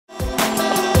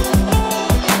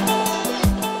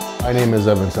My name is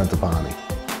Centopani.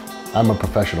 I'm a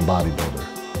professional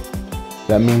bodybuilder.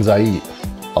 That means I eat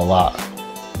a lot.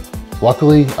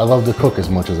 Luckily, I love to cook as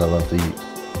much as I love to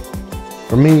eat.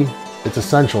 For me, it's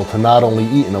essential to not only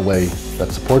eat in a way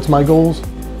that supports my goals,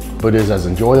 but is as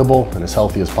enjoyable and as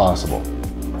healthy as possible.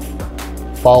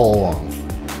 Follow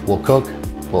along. We'll cook,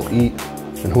 we'll eat,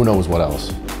 and who knows what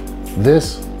else.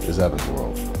 This is Evan's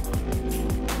World.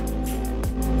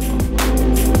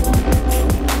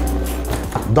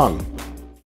 Done.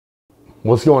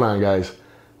 What's going on, guys?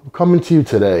 I'm coming to you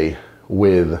today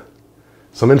with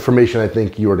some information I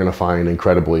think you are going to find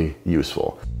incredibly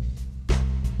useful.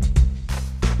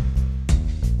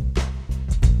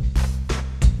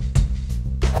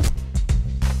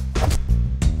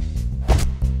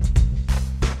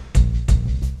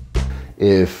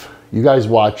 If you guys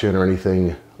watching or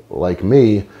anything like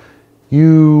me,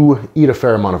 you eat a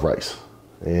fair amount of rice.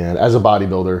 And as a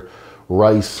bodybuilder,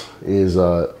 rice is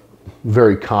a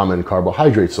very common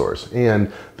carbohydrate source,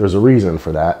 and there's a reason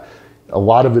for that. A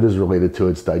lot of it is related to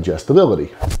its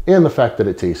digestibility and the fact that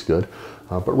it tastes good.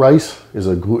 But rice is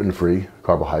a gluten-free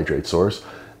carbohydrate source,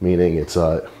 meaning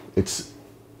it's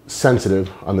sensitive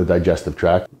on the digestive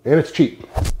tract, and it's cheap.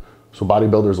 So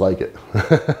bodybuilders like it.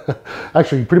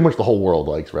 Actually, pretty much the whole world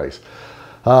likes rice.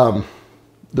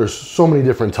 There's so many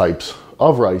different types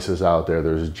of rices out there.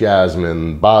 There's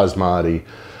jasmine, basmati,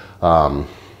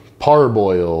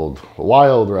 parboiled,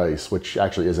 wild rice, which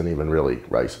actually isn't even really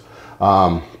rice.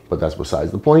 But that's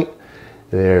besides the point.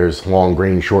 There's long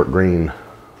grain, short grain,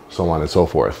 so on and so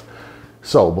forth.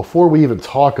 So before we even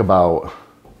talk about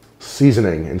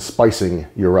seasoning and spicing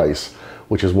your rice,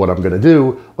 which is what I'm gonna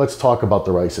do, let's talk about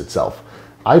the rice itself.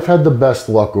 I've had the best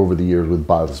luck over the years with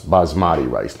basmati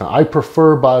rice. Now, I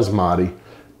prefer basmati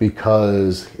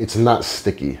because it's not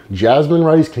sticky. Jasmine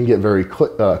rice can get very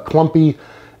clumpy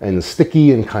and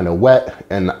sticky and kind of wet,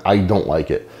 and I don't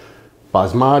like it.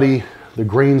 Basmati, the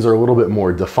grains are a little bit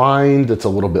more defined. It's a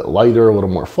little bit lighter, a little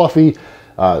more fluffy.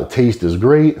 The taste is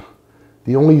great.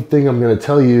 The only thing I'm gonna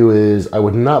tell you is I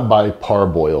would not buy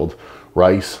parboiled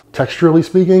rice. Texturally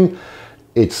speaking,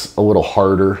 it's a little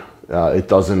harder. It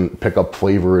doesn't pick up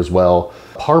flavor as well.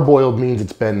 Parboiled means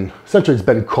essentially it's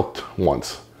been cooked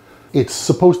once. It's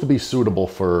supposed to be suitable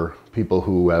for people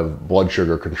who have blood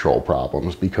sugar control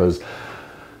problems because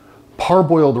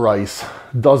parboiled rice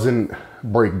doesn't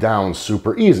break down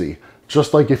super easy.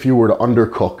 Just like if you were to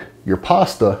undercook your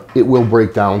pasta, it will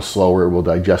break down slower, it will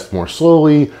digest more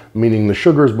slowly, meaning the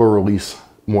sugars will release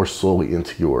more slowly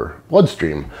into your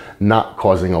bloodstream, not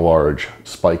causing a large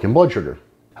spike in blood sugar.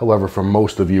 However, for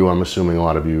most of you, I'm assuming a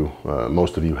lot of you,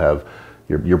 most of you have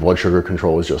your blood sugar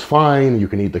control is just fine. You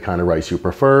can eat the kind of rice you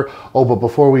prefer. Oh, but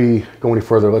before we go any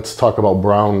further, let's talk about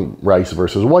brown rice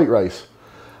versus white rice.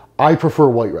 I prefer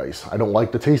white rice. I don't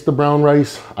like the taste of brown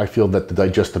rice. I feel that the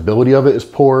digestibility of it is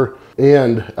poor.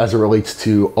 And as it relates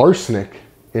to arsenic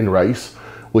in rice,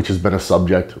 which has been a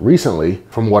subject recently,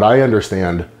 from what I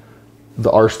understand, the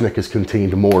arsenic is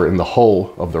contained more in the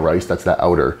hull of the rice. That's that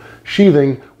outer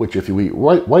sheathing, which if you eat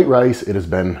white rice, it has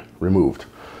been removed.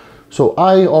 So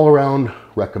I all around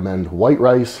recommend white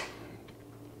rice,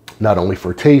 not only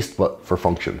for taste, but for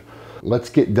function. Let's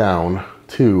get down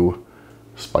to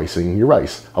spicing your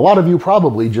rice. A lot of you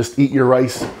probably just eat your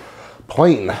rice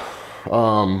plain.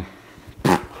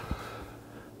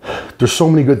 There's so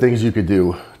many good things you could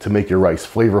do to make your rice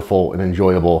flavorful and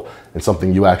enjoyable and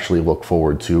something you actually look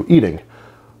forward to eating.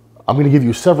 I'm going to give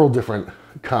you several different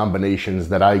combinations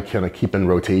that I kind of keep in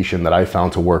rotation that I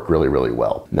found to work really, really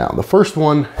well. Now, the first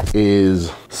one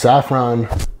is saffron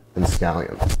and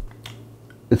scallion.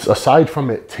 It's, aside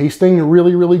from it tasting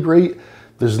really, really great,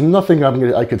 there's nothing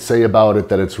I could say about it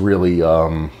that it's really,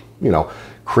 you know,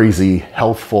 crazy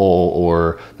healthful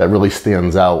or that really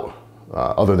stands out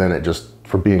other than it just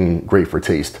for being great for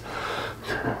taste.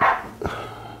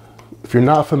 If you're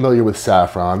not familiar with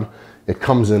saffron, it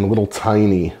comes in little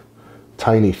tiny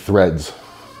threads,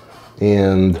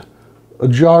 and a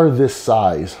jar this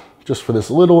size, just for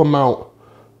this little amount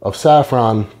of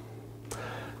saffron,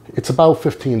 it's about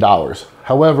 $15.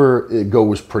 However, it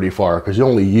goes pretty far because you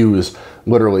only use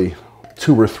literally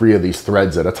 2 or 3 of these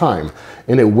threads at a time,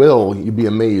 and you'd be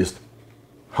amazed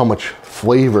how much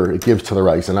flavor it gives to the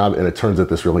rice, and it turns out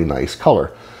this really nice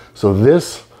color. So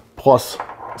this plus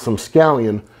some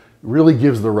scallion really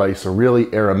gives the rice a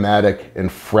really aromatic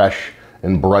and fresh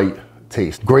and bright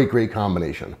taste. Great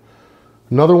combination.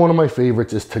 Another one of my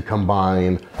favorites is to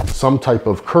combine some type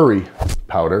of curry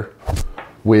powder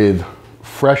with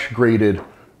fresh grated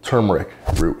turmeric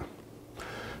root.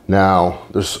 Now,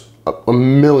 there's a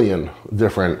million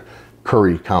different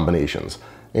curry combinations.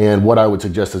 And what I would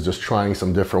suggest is just trying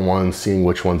some different ones, seeing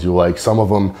which ones you like. Some of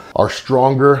them are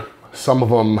stronger. Some of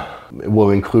them will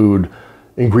include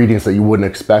ingredients that you wouldn't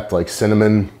expect, like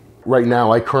cinnamon. Right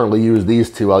now, I currently use these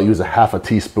two. I'll use a half a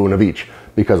teaspoon of each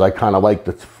because I kind of like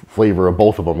the flavor of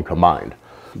both of them combined.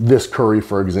 This curry,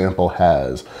 for example,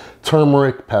 has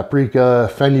turmeric, paprika,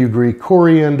 fenugreek,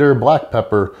 coriander, black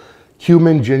pepper,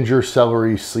 cumin, ginger,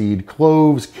 celery seed,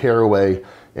 cloves, caraway,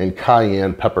 and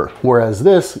cayenne pepper. Whereas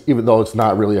this, even though it's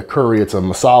not really a curry, it's a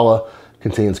masala,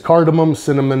 contains cardamom,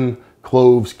 cinnamon,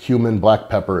 cloves, cumin, black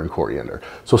pepper, and coriander.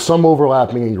 So some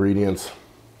overlapping ingredients.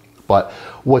 But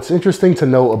what's interesting to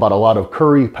note about a lot of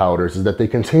curry powders is that they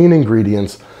contain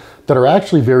ingredients that are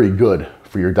actually very good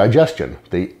for your digestion.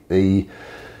 They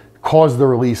cause the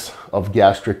release of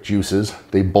gastric juices.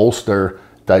 They bolster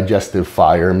digestive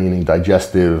fire, meaning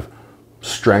digestive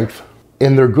strength.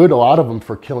 And they're good, a lot of them,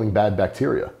 for killing bad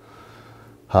bacteria.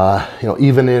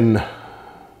 Even in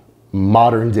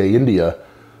modern day India,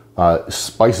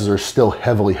 spices are still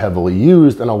heavily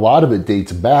used, and a lot of it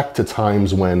dates back to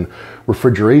times when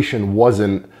refrigeration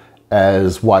wasn't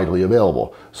as widely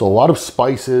available. So a lot of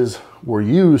spices were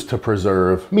used to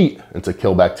preserve meat and to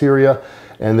kill bacteria,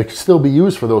 and they can still be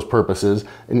used for those purposes.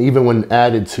 And even when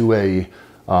added to a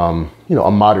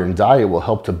modern diet, will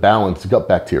help to balance gut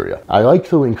bacteria. I like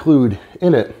to include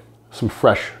in it some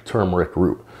fresh turmeric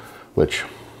root, which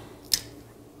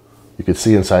you can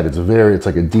see inside. It's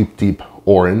like a deep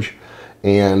orange.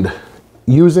 And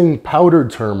using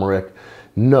powdered turmeric,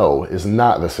 no, is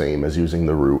not the same as using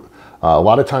the root. A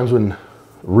lot of times when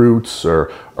roots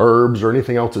or herbs or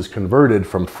anything else is converted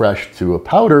from fresh to a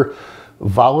powder,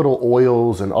 volatile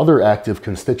oils and other active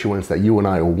constituents that you and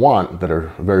I want that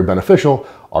are very beneficial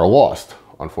are lost,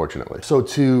 unfortunately. So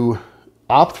to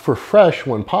opt for fresh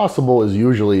when possible is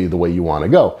usually the way you want to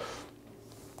go.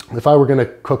 If I were going to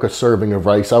cook a serving of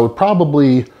rice, I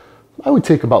would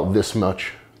take about this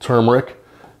much turmeric,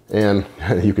 and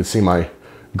you can see my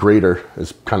grater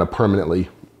is kind of permanently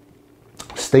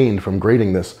stained from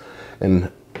grating this.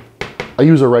 And I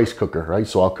use a rice cooker, right?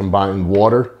 So I'll combine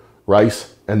water,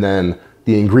 rice, and then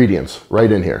the ingredients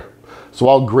right in here. So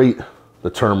I'll grate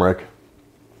the turmeric.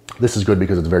 This is good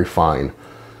because it's very fine,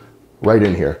 right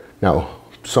in here. Now,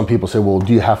 some people say, well,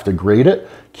 do you have to grate it?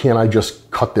 Can't I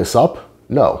just cut this up?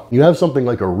 No. You have something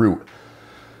like a root.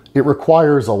 It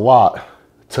requires a lot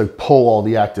to pull all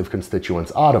the active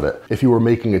constituents out of it. If you were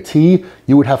making a tea,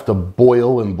 you would have to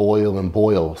boil and boil and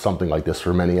boil something like this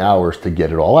for many hours to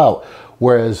get it all out.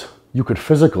 Whereas you could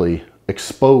physically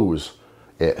expose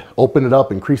it, open it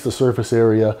up, increase the surface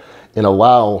area, and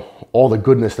allow all the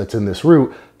goodness that's in this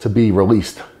root to be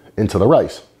released into the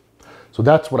rice. So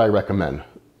that's what I recommend.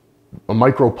 A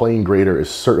microplane grater is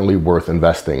certainly worth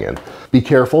investing in. Be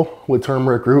careful with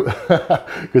turmeric root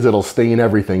because it'll stain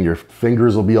everything. Your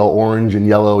fingers will be all orange and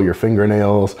yellow, your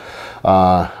fingernails.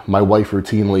 My wife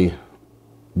routinely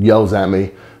yells at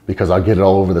me because I'll get it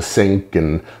all over the sink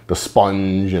and the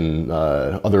sponge and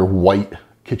other white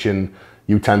kitchen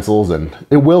utensils, and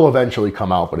it will eventually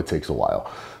come out, but it takes a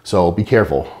while. So be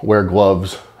careful, wear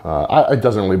gloves. It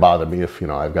doesn't really bother me if,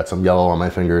 I've got some yellow on my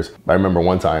fingers. I remember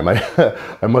one time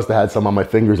I must have had some on my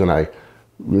fingers, and I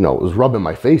was rubbing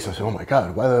my face. I said, oh my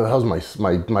God, why the hell's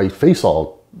my face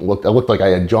all looked, I looked like I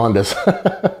had jaundice.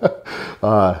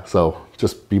 So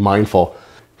just be mindful.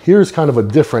 Here's kind of a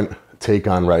different take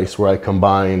on rice where I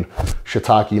combine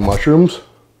shiitake mushrooms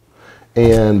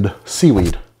and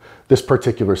seaweed. This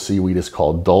particular seaweed is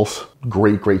called dulse.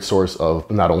 Great source of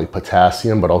not only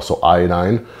potassium, but also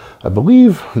iodine. I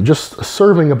believe just a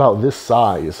serving about this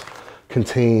size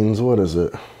contains, what is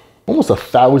it? Almost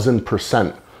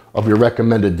 1,000% of your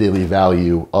recommended daily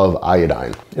value of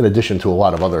iodine, in addition to a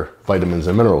lot of other vitamins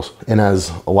and minerals. And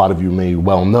as a lot of you may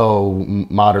well know,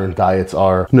 modern diets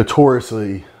are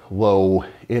notoriously low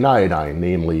in iodine,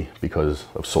 namely because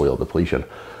of soil depletion.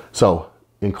 So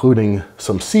including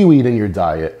some seaweed in your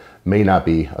diet may not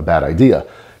be a bad idea.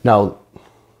 Now,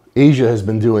 Asia has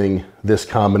been doing this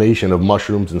combination of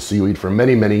mushrooms and seaweed for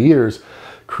many years,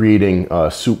 creating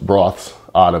soup broths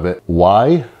out of it.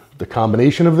 Why the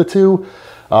combination of the two?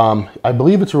 I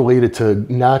believe it's related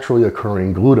to naturally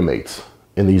occurring glutamates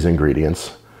in these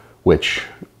ingredients, which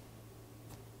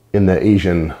in the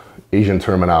Asian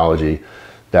terminology,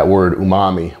 that word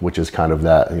umami, which is kind of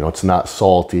that, it's not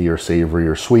salty or savory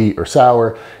or sweet or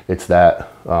sour. It's that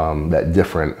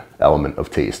different element of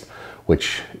taste,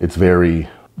 which it's very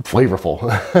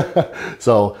flavorful.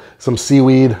 So some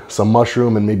seaweed, some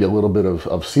mushroom, and maybe a little bit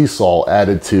of sea salt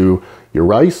added to your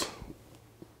rice.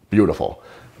 Beautiful.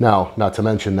 Now, not to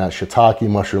mention that shiitake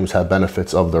mushrooms have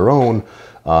benefits of their own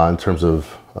in terms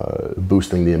of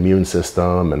boosting the immune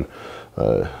system and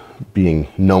being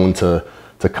known to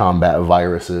combat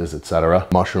viruses, etc.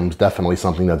 Mushrooms, definitely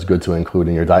something that's good to include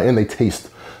in your diet, and they taste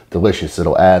delicious.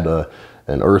 It'll add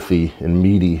an earthy and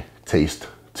meaty taste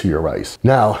to your rice.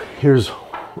 Now, here's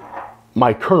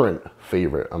my current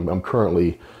favorite. I'm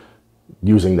currently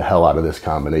using the hell out of this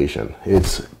combination.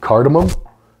 It's cardamom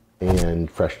and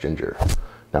fresh ginger.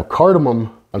 Now,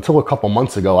 cardamom, until a couple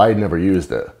months ago, I had never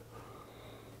used it.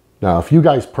 Now, if you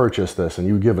guys purchase this and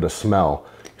you give it a smell,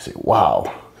 you say,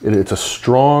 wow, it's a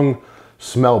strong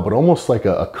smell, but almost like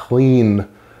a clean,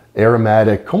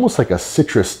 aromatic, almost like a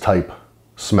citrus type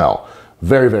smell.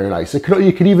 Very, very nice. It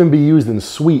could even be used in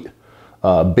sweet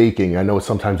baking. I know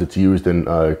sometimes it's used in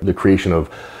the creation of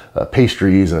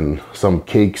pastries and some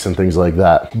cakes and things like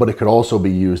that, but it could also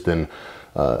be used in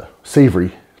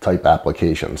savory type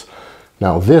applications.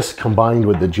 Now, this combined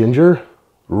with the ginger,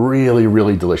 really,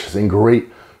 really delicious and great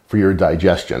for your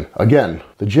digestion. Again,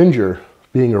 the ginger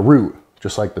being a root,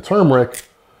 just like the turmeric,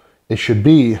 it should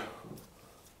be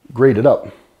grated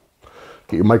up.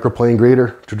 Get your microplane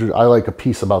grater. I like a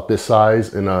piece about this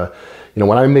size. And you know,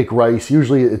 when I make rice,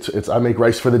 usually I make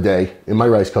rice for the day in my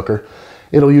rice cooker.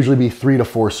 It'll usually be 3 to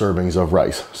 4 servings of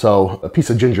rice. So a piece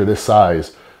of ginger this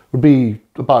size would be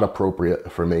about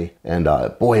appropriate for me. And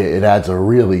boy, it adds a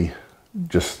really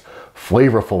just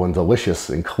flavorful and delicious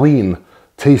and clean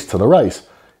taste to the rice.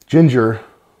 Ginger,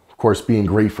 of course, being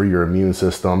great for your immune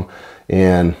system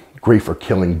and great for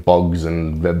killing bugs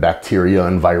and bacteria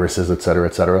and viruses,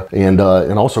 etc., and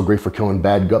also great for killing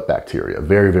bad gut bacteria.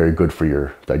 Very, very good for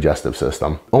your digestive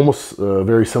system. Almost a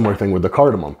very similar thing with the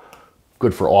cardamom.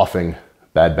 Good for offing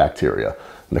bad bacteria.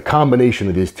 And the combination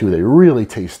of these two, they really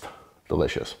taste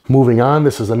delicious. Moving on,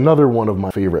 this is another one of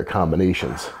my favorite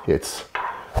combinations. It's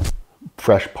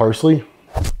fresh parsley,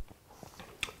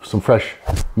 some fresh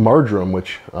marjoram,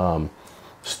 which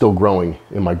still growing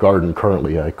in my garden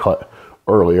currently. I cut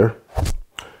earlier,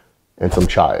 and some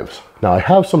chives. Now, I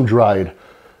have some dried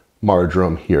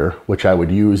marjoram here, which I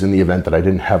would use in the event that I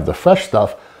didn't have the fresh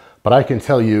stuff, but I can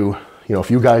tell you, you know, if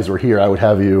you guys were here, I would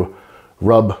have you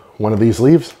rub one of these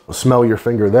leaves, smell your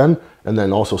finger then, and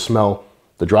then also smell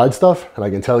the dried stuff, and I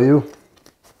can tell you,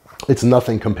 it's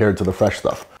nothing compared to the fresh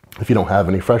stuff. If you don't have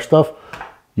any fresh stuff,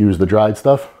 use the dried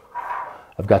stuff.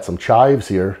 I've got some chives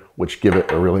here, which give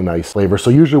it a really nice flavor.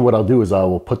 So usually what I'll do is I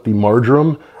will put the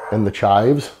marjoram and the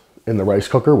chives in the rice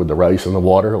cooker with the rice and the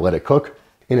water, let it cook.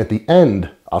 And at the end,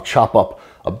 I'll chop up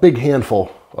a big handful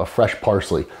of fresh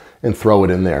parsley and throw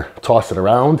it in there. Toss it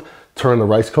around, turn the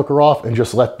rice cooker off, and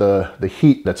just let the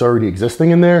heat that's already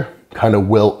existing in there kind of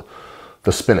wilt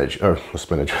the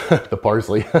the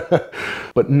parsley.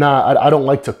 But I don't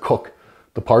like to cook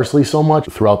the parsley so much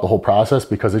throughout the whole process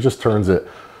because it just turns it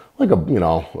like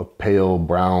a pale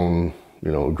brown,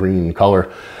 green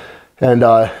color. And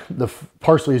the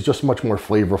parsley is just much more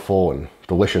flavorful and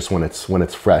delicious when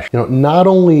it's fresh. Not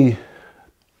only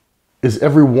is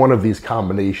every one of these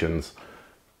combinations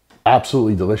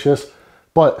absolutely delicious,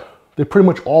 but they pretty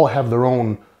much all have their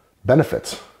own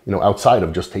benefits, outside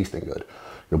of just tasting good.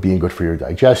 Being good for your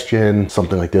digestion,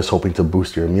 something like this, hoping to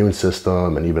boost your immune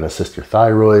system and even assist your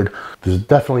thyroid. There's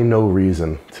definitely no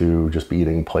reason to just be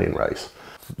eating plain rice.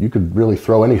 You could really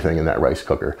throw anything in that rice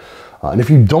cooker. And if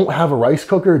you don't have a rice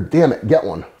cooker, damn it, get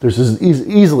one. This is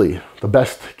easily the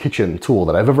best kitchen tool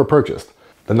that I've ever purchased.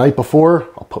 The night before,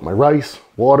 I'll put my rice,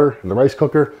 water in the rice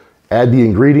cooker, add the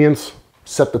ingredients,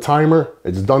 set the timer.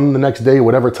 It's done the next day,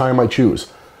 whatever time I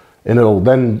choose. And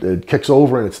it kicks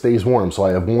over and it stays warm. So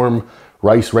I have warm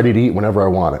rice ready to eat whenever I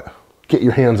want it. Get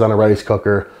your hands on a rice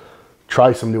cooker,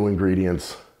 try some new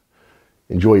ingredients,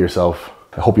 enjoy yourself.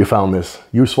 I hope you found this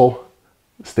useful.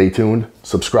 Stay tuned,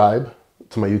 subscribe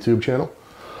to my YouTube channel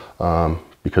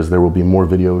because there will be more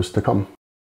videos to come.